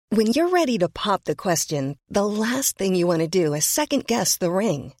When you're ready to pop the question, the last thing you want to do is second-guess the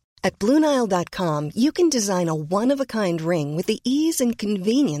ring. At BlueNile.com, you can design a one-of-a-kind ring with the ease and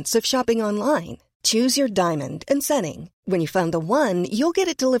convenience of shopping online. Choose your diamond and setting. When you find the one, you'll get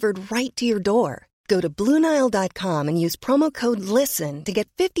it delivered right to your door. Go to BlueNile.com and use promo code LISTEN to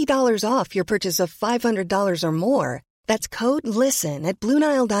get $50 off your purchase of $500 or more. That's code LISTEN at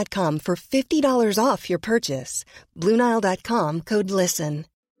BlueNile.com for $50 off your purchase. BlueNile.com, code LISTEN.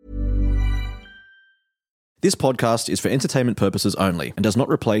 This podcast is for entertainment purposes only and does not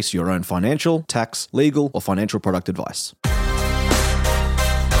replace your own financial, tax, legal, or financial product advice.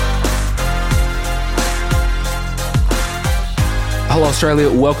 Hello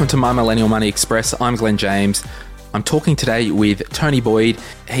Australia, welcome to My Millennial Money Express. I'm Glenn James. I'm talking today with Tony Boyd.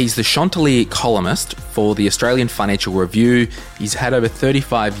 He's the Chanticleer columnist for the Australian Financial Review. He's had over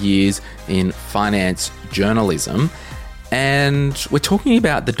 35 years in finance journalism. And we're talking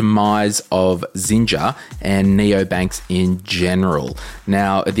about the demise of Xinja and neobanks in general.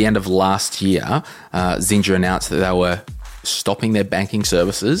 Now, at the end of last year, Xinja announced that they were stopping their banking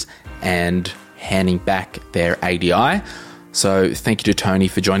services and handing back their ADI. So thank you to Tony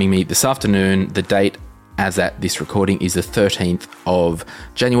for joining me this afternoon. The date as at this recording is the 13th of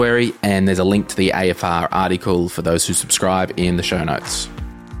January, and there's a link to the AFR article for those who subscribe in the show notes.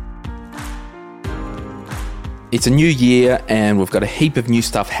 It's a new year and we've got a heap of new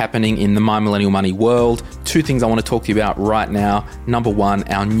stuff happening in the My Millennial Money world. Two things I want to talk to you about right now. Number one,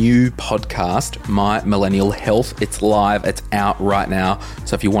 our new podcast, My Millennial Health. It's live, it's out right now.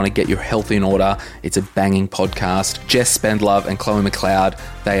 So if you want to get your health in order, it's a banging podcast. Jess Spendlove and Chloe McLeod,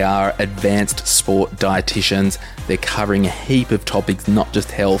 they are advanced sport dietitians. They're covering a heap of topics, not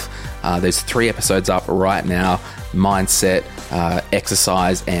just health. There's 3 episodes up right now. Mindset,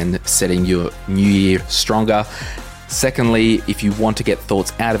 exercise, and setting your new year stronger. Secondly, if you want to get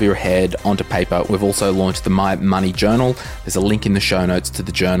thoughts out of your head onto paper, we've also launched the My Money Journal. There's a link in the show notes to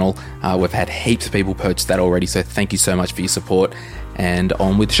the journal. We've had heaps of people purchase that already, so thank you so much for your support. And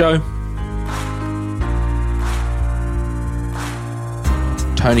on with the show.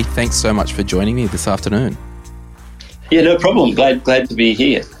 Tony, thanks so much for joining me this afternoon. Yeah, no problem. Glad to be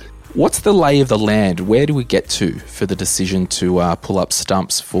here. What's the lay of the land? Where do we get to for the decision to pull up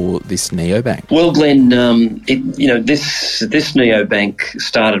stumps for this neobank? Well, Glenn, this neobank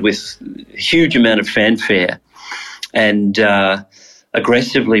started with a huge amount of fanfare and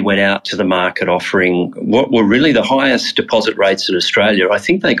aggressively went out to the market offering what were really the highest deposit rates in Australia. I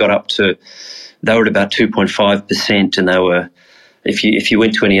think they were at about 2.5%, and they were, if you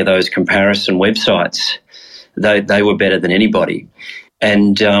went to any of those comparison websites, they were better than anybody.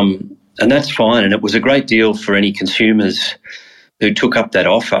 And that's fine. And it was a great deal for any consumers who took up that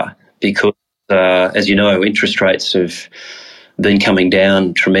offer because, as you know, interest rates have been coming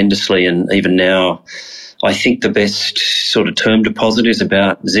down tremendously. And even now, I think the best sort of term deposit is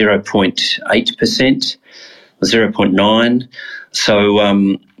about 0.8%, 0.9%.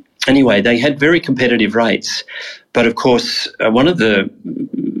 So anyway, they had very competitive rates. But, of course, one of the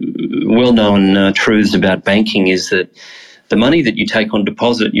well-known truths about banking is that the money that you take on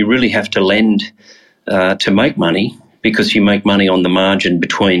deposit, you really have to lend to make money, because you make money on the margin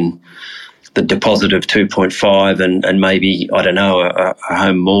between the deposit of 2.5 and maybe, I don't know, a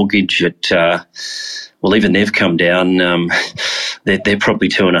home mortgage at, well, even they've come down. They're probably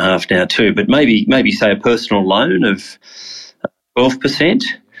 2.5 now too, but maybe say a personal loan of 12%, and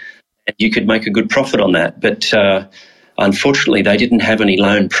you could make a good profit on that. But unfortunately, they didn't have any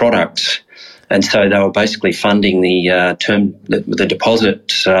loan products. And so they were basically funding the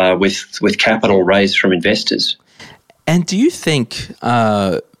deposit with capital raised from investors. And do you think,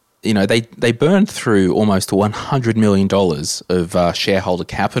 they burned through almost $100 million of shareholder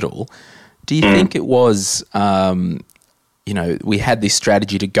capital. Do you think it was, we had this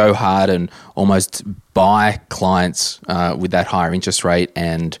strategy to go hard and almost buy clients with that higher interest rate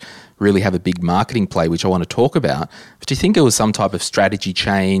and really have a big marketing play, which I want to talk about. But do you think it was some type of strategy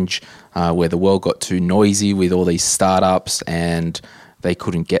change where the world got too noisy with all these startups and they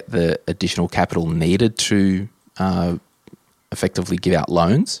couldn't get the additional capital needed to effectively give out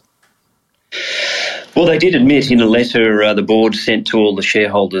loans? Well, they did admit in a letter the board sent to all the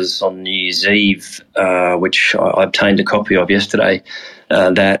shareholders on New Year's Eve, which I obtained a copy of yesterday,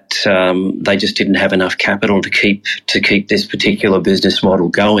 that they just didn't have enough capital to keep this particular business model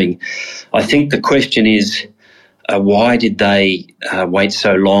going. I think the question is, why did they wait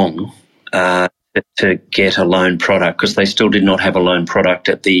so long to get a loan product? Because they still did not have a loan product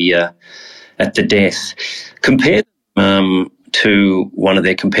at the death. Compared to one of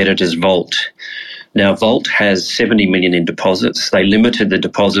their competitors, Volt. Now, Volt has 70 million in deposits. They limited the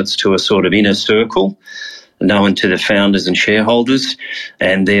deposits to a sort of inner circle known to the founders and shareholders,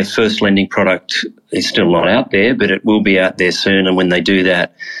 and their first lending product is still not out there, but it will be out there soon. And when they do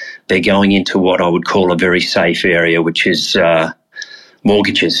that, they're going into what I would call a very safe area, which is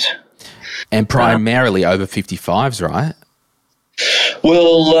mortgages. And primarily over 55s, right?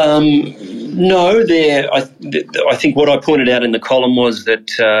 Well, no. I think what I pointed out in the column was that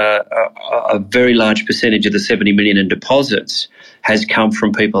a very large percentage of the 70 million in deposits has come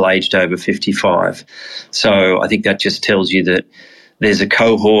from people aged over 55. So I think that just tells you that there's a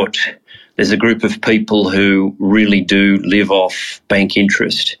cohort, there's a group of people who really do live off bank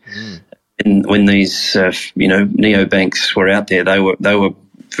interest. And when these, neobanks were out there, they were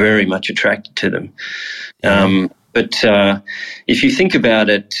very much attracted to them. But if you think about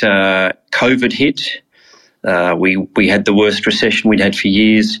it, COVID hit. We had the worst recession we'd had for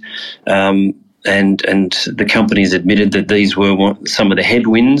years, and the companies admitted that these were some of the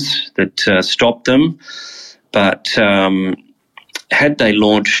headwinds that stopped them. But had they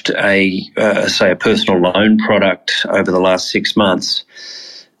launched a personal loan product over the last 6 months,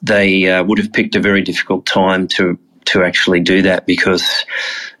 they would have picked a very difficult time to actually do that, because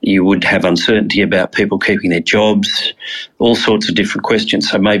you would have uncertainty about people keeping their jobs, all sorts of different questions.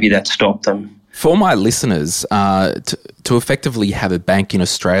 So maybe that stopped them. For my listeners, to effectively have a bank in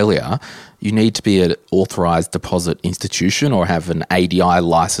Australia, you need to be an authorised deposit institution or have an ADI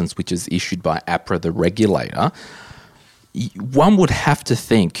licence, which is issued by APRA, the regulator. One would have to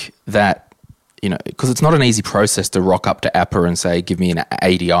think that, because it's not an easy process to rock up to APRA and say, give me an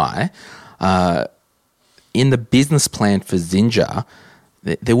ADI. In the business plan for Xinja,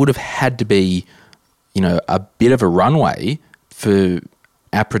 there would have had to be, a bit of a runway for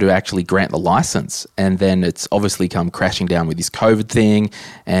APRA to actually grant the license. And then it's obviously come crashing down with this COVID thing.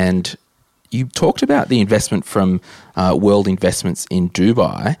 And you talked about the investment from World Investments in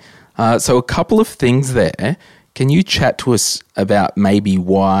Dubai. So a couple of things there. Can you chat to us about maybe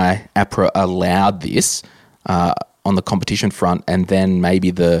why APRA allowed this on the competition front, and then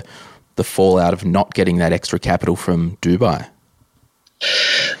maybe the fallout of not getting that extra capital from Dubai?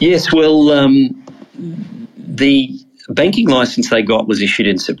 Yes, well, the banking license they got was issued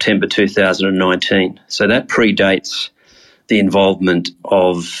in September 2019. So that predates the involvement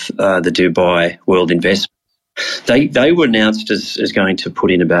of the Dubai World Investment. They were announced as going to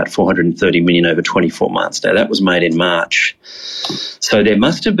put in about 430 million over 24 months. Now, that was made in March. So there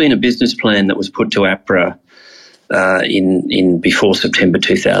must have been a business plan that was put to APRA in before September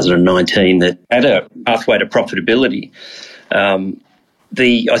 2019 that had a pathway to profitability.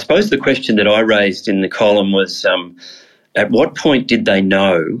 I suppose the question that I raised in the column was, at what point did they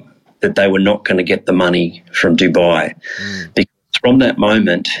know that they were not going to get the money from Dubai? Because from that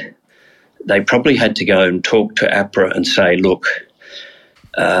moment, they probably had to go and talk to APRA and say, look,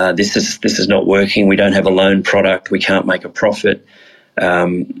 this is not working. We don't have a loan product. We can't make a profit.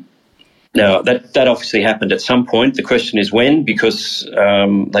 Now, that obviously happened at some point. The question is when, because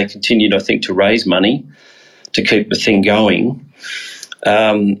they continued, I think, to raise money to keep the thing going.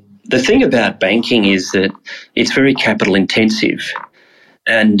 The thing about banking is that it's very capital intensive.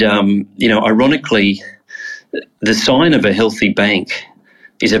 And, ironically, the sign of a healthy bank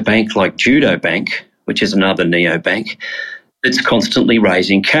is a bank like Judo Bank, which is another neobank, that's constantly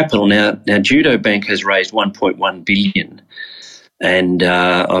raising capital. Now Judo Bank has raised 1.1 billion. And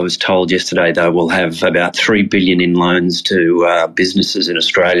I was told yesterday they will have about 3 billion in loans to businesses in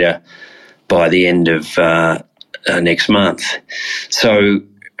Australia by the end of next month. So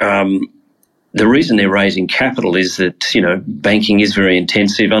the reason they're raising capital is that, banking is very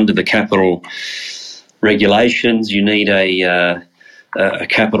intensive. Under the capital regulations, you need a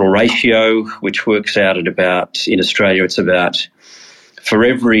capital ratio, which works out at about, in Australia, it's about, for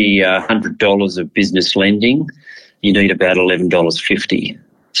every $100 of business lending, you need about $11.50.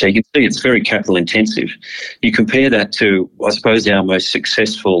 So you can see it's very capital intensive. You compare that to, I suppose, our most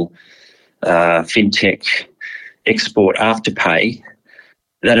successful fintech export Afterpay.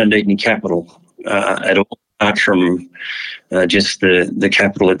 They don't need any capital at all, apart from just the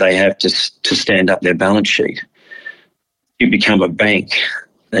capital that they have to stand up their balance sheet. You become a bank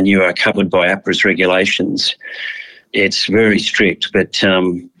and you are covered by APRA's regulations. It's very strict, but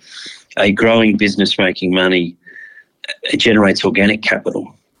a growing business making money, it generates organic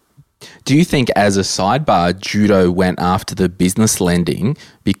capital. Do you think, as a sidebar, Judo went after the business lending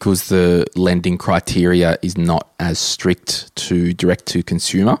because the lending criteria is not as strict to direct to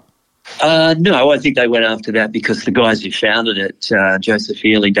consumer? No, I think they went after that because the guys who founded it, Joseph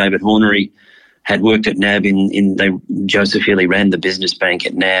Healy, David Hornery, had worked at NAB. Joseph Healy ran the business bank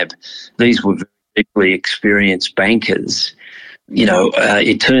at NAB. These were very deeply experienced bankers.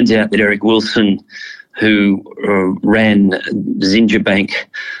 It turns out that Eric Wilson, who ran Xinja Bank,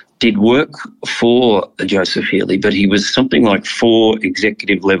 did work for Joseph Healy, but he was something like 4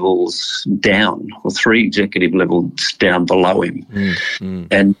 executive levels down, or 3 executive levels down below him.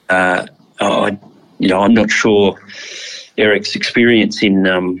 And I'm not sure Eric's experience in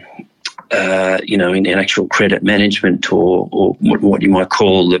in actual credit management or what you might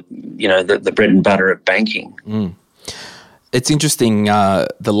call the bread and butter of banking. It's interesting,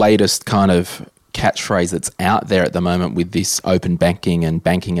 the latest kind of catchphrase that's out there at the moment with this open banking and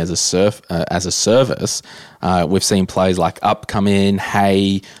banking as a service. We've seen plays like Up come in,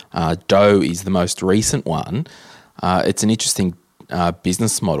 Hey, Doe is the most recent one. It's an interesting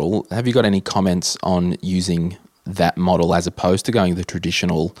business model. Have you got any comments on using that model as opposed to going the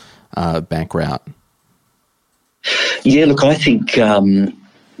traditional bank route? Yeah, look, I think I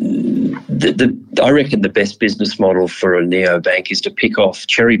reckon the best business model for a neobank is to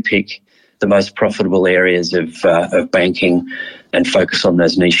cherry pick the most profitable areas of banking and focus on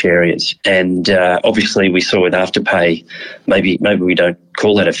those niche areas. And obviously we saw with Afterpay, maybe we don't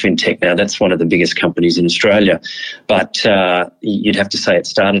call that a fintech now. That's one of the biggest companies in Australia. But you'd have to say it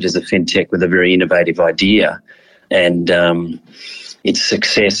started as a fintech with a very innovative idea. And its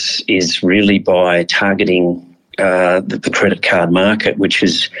success is really by targeting the credit card market, which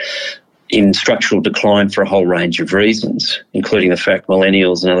is in structural decline for a whole range of reasons, including the fact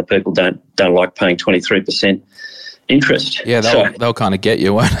millennials and other people don't like paying 23% interest. Yeah, they'll kind of get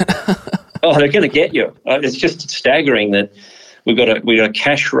you, won't it? Oh, they're going to get you. It's just staggering that we've got a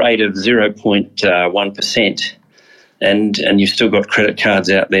cash rate of 0.1%, and you've still got credit cards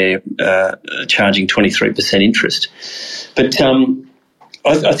out there charging 23% interest. But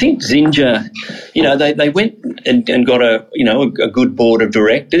I think Xinja, they went and got a good board of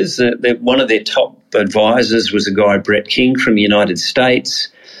directors. One of their top advisors was a guy, Brett King, from the United States.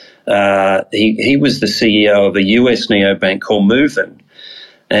 He was the CEO of a US neobank called Movin.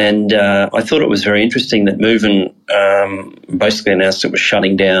 And I thought it was very interesting that Movin basically announced it was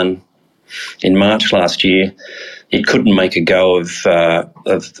shutting down in March last year. It couldn't make a go of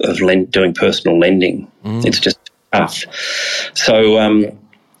doing personal lending. It's just tough. So,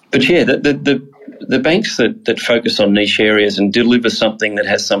 but yeah, the banks that focus on niche areas and deliver something that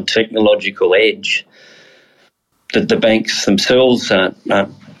has some technological edge that the banks themselves aren't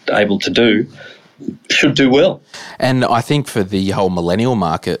able to do should do well. And I think for the whole millennial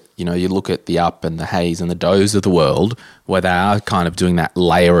market, you look at the Up and the Hays and the Does of the world, where they are kind of doing that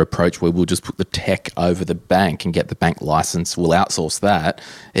layer approach where we'll just put the tech over the bank and get the bank license, we'll outsource that.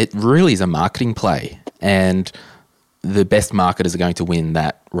 It really is a marketing play, and the best marketers are going to win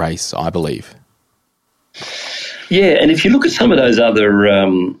that race, I believe. Yeah, and if you look at some of those other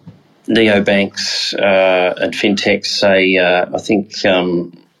neobanks and fintechs, say, I think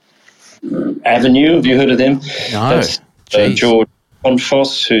Avenue, have you heard of them? No. That's George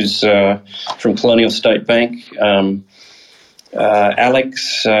Confos, who's from Colonial State Bank.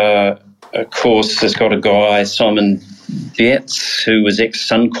 Alex, of course, has got a guy, Simon Dietz, who was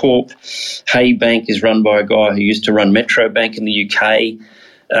ex-Suncorp. Hey Bank is run by a guy who used to run Metro Bank in the UK.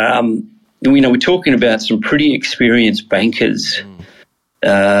 We're talking about some pretty experienced bankers,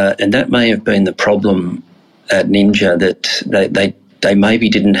 and that may have been the problem at Ninja, that they maybe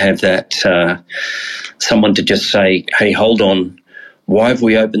didn't have that someone to just say, hey, hold on, why have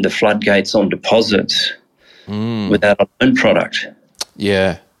we opened the floodgates on deposits without a loan product?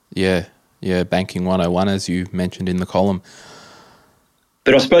 Yeah, Banking 101, as you mentioned in the column.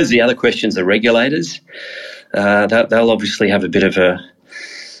 But I suppose the other questions are regulators. They'll obviously have a bit of a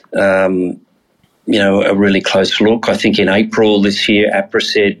really close look. I think in April this year, APRA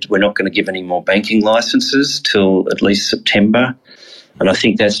said we're not going to give any more banking licences till at least September. And I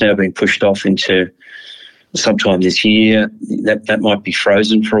think that's now been pushed off into sometime this year. That might be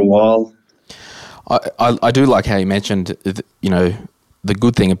frozen for a while. I do like how you mentioned, the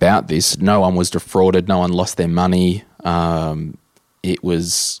good thing about this, no one was defrauded, no one lost their money. It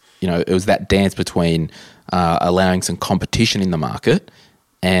was that dance between allowing some competition in the market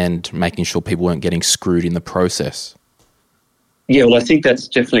and making sure people weren't getting screwed in the process. Yeah, well, I think that's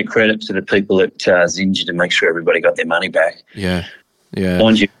definitely credit to the people at Xinja to make sure everybody got their money back. Yeah.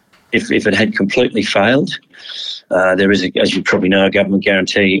 Mind you, if it had completely failed, there is, as you probably know, a government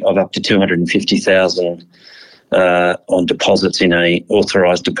guarantee of up to $250,000 on deposits in a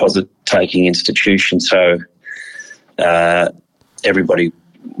authorised deposit-taking institution. So everybody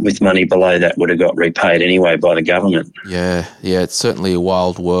with money below that would have got repaid anyway by the government. Yeah, it's certainly a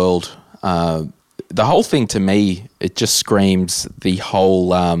wild world. The whole thing, to me, it just screams the whole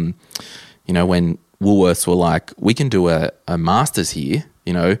when Woolworths were like, we can do a Masters here,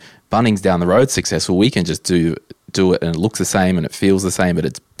 Bunnings down the road successful, we can just do it and it looks the same and it feels the same, but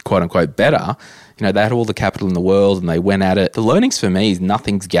it's quote unquote better. They had all the capital in the world and they went at it. The learnings for me is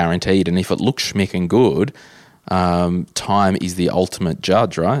nothing's guaranteed, and if it looks schmick and good, time is the ultimate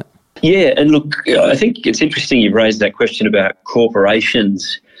judge, right? Yeah, and look, I think it's interesting you've raised that question about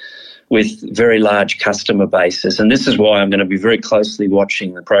corporations with very large customer bases, and this is why I'm going to be very closely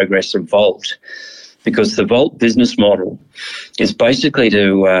watching the progress of Volt, because the Volt business model is basically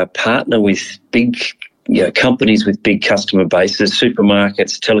to partner with big companies with big customer bases,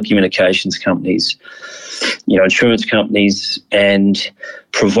 supermarkets, telecommunications companies, insurance companies, and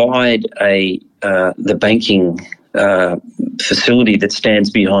provide the banking facility that stands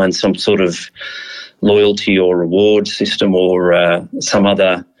behind some sort of loyalty or reward system or some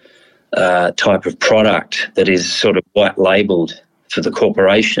other type of product that is sort of white labelled for the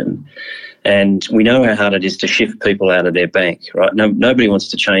corporation. And we know how hard it is to shift people out of their bank, right? Nobody wants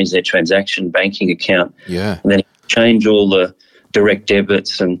to change their transaction banking account. Yeah. And then change all the direct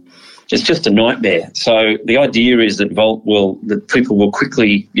debits, and it's just a nightmare. So the idea is that that people will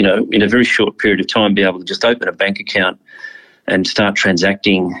quickly, in a very short period of time, be able to just open a bank account and start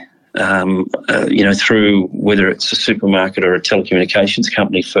transacting, through whether it's a supermarket or a telecommunications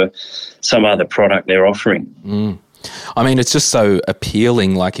company for some other product they're offering. Mm. I mean, it's just so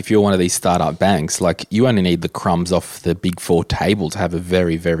appealing. Like, if you're one of these startup banks, like, you only need the crumbs off the big four table to have a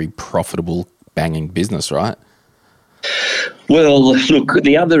very, very profitable banging business, right? Well, look,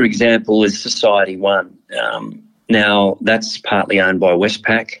 the other example is Society One. Now, that's partly owned by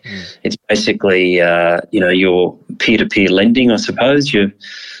Westpac. It's basically, your peer-to-peer lending, I suppose.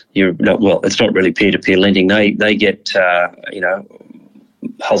 It's not really peer-to-peer lending. They get,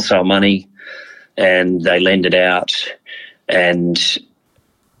 wholesale money, and they lend it out, and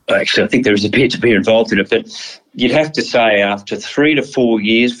actually I think there is a peer-to-peer involved in it, but you'd have to say after 3 to 4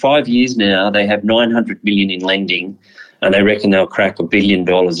 years, 5 years now, they have $900 million in lending, and they reckon they'll crack $1 billion in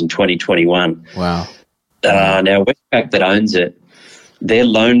 2021. Wow. Now, Westpac that owns it, their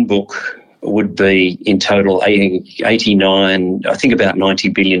loan book would be in total 89, I think about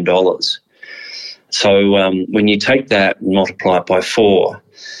 $90 billion. So when you take that and multiply it by 4,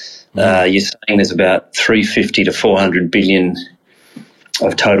 you're saying there's about 350 to 400 billion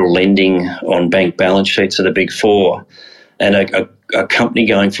of total lending on bank balance sheets of the big four, and a company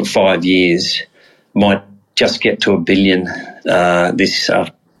going for 5 years might just get to $1 billion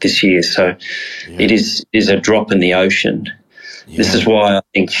this year. So it is a drop in the ocean. Yeah. This is why I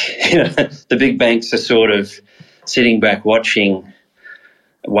think the big banks are sort of sitting back watching,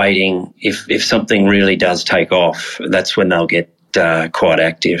 waiting. If something really does take off, that's when they'll get quite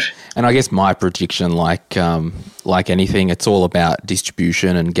active. And I guess my prediction, like anything, it's all about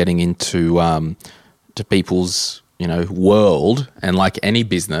distribution and getting into to people's world. And like any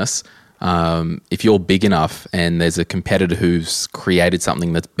business, if you're big enough and there's a competitor who's created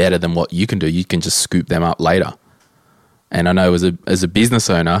something that's better than what you can do, you can just scoop them up later. And I know as a business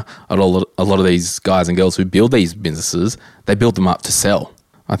owner, a lot of these guys and girls who build these businesses, they build them up to sell.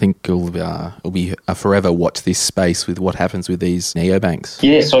 I think it'll be a forever watch this space with what happens with these neobanks.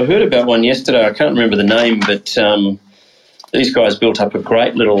 Yes, I heard about one yesterday. I can't remember the name, but these guys built up a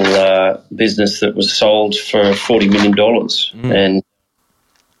great little business that was sold for $40 million. And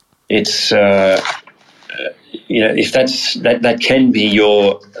it's, if that can be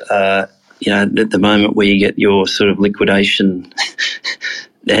your, at the moment where you get your sort of liquidation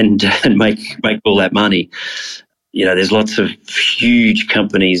and make all that money. There's lots of huge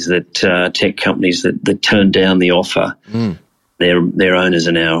companies tech companies that turn down the offer. Their owners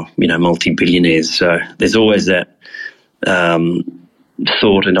are now, multi-billionaires. So there's always that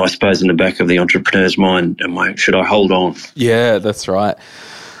thought, and I suppose in the back of the entrepreneur's mind, should I hold on? Yeah, that's right.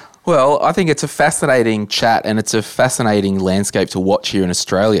 Well, I think it's a fascinating chat, and it's a fascinating landscape to watch here in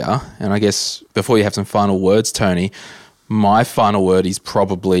Australia. And I guess before you have some final words, Tony, my final word is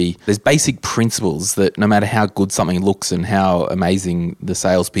probably there's basic principles that no matter how good something looks and how amazing the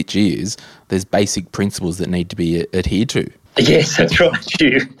sales pitch is, there's basic principles that need to be adhered to. Yes, that's right.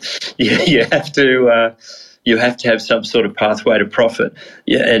 You have to have some sort of pathway to profit.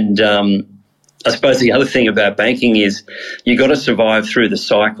 Yeah, and I suppose the other thing about banking is you got to survive through the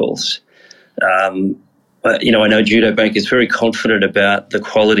cycles. I know Judo Bank is very confident about the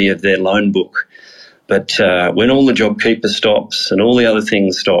quality of their loan book. But when all the JobKeeper stops and all the other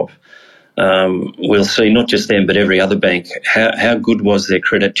things stop, we'll see not just them but every other bank how good was their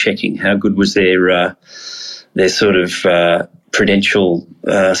credit checking, how good was their sort of prudential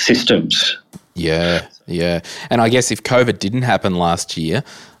systems. Yeah. And I guess if COVID didn't happen last year,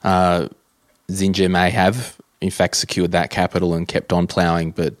 Xinja may have, in fact, secured that capital and kept on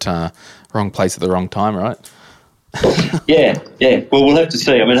ploughing, but wrong place at the wrong time, right? Yeah. Well, we'll have to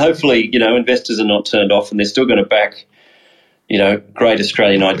see. I mean, hopefully, investors are not turned off and they're still going to back, great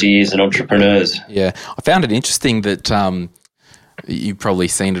Australian ideas and entrepreneurs. Yeah. I found it interesting that you've probably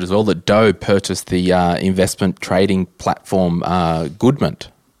seen it as well, that Doe purchased the investment trading platform Goodmans.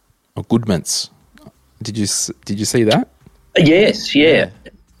 Did you see that? Yes, yeah.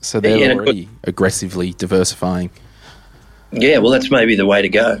 So they're already aggressively diversifying. Yeah, well, that's maybe the way to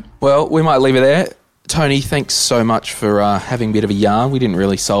go. Well, we might leave it there. Tony, thanks so much for having a bit of a yarn. We didn't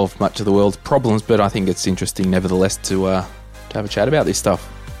really solve much of the world's problems, but I think it's interesting nevertheless to have a chat about this stuff.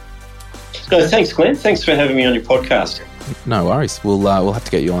 No, thanks, Glenn. Thanks for having me on your podcast. No worries. We'll have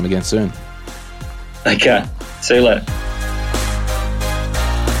to get you on again soon. Okay. See you later.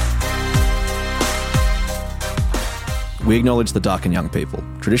 We acknowledge the Darkin Young people,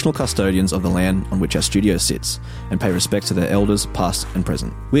 traditional custodians of the land on which our studio sits, and pay respect to their elders, past and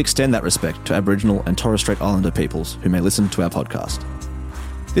present. We extend that respect to Aboriginal and Torres Strait Islander peoples who may listen to our podcast.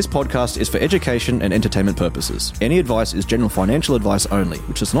 This podcast is for education and entertainment purposes. Any advice is general financial advice only,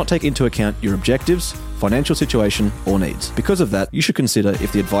 which does not take into account your objectives, financial situation, or needs. Because of that, you should consider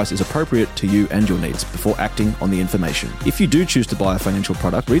if the advice is appropriate to you and your needs before acting on the information. If you do choose to buy a financial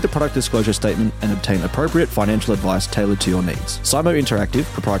product, read the product disclosure statement and obtain appropriate financial advice tailored to your needs. Simo Interactive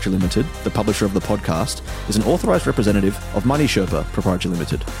Proprietary Limited, the publisher of the podcast, is an authorised representative of Money Sherpa Proprietary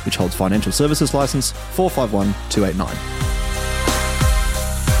Limited, which holds financial services licence 451289.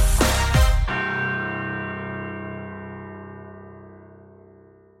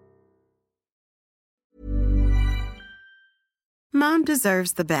 Mom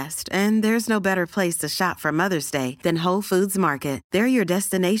deserves the best, and there's no better place to shop for Mother's Day than Whole Foods Market. They're your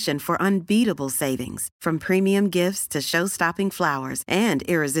destination for unbeatable savings, from premium gifts to show-stopping flowers and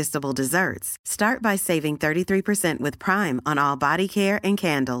irresistible desserts. Start by saving 33% with Prime on all body care and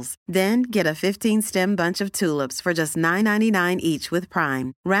candles. Then get a 15-stem bunch of tulips for just $9.99 each with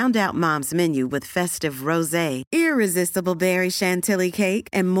Prime. Round out Mom's menu with festive rosé, irresistible berry chantilly cake,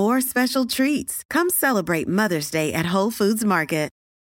 and more special treats. Come celebrate Mother's Day at Whole Foods Market.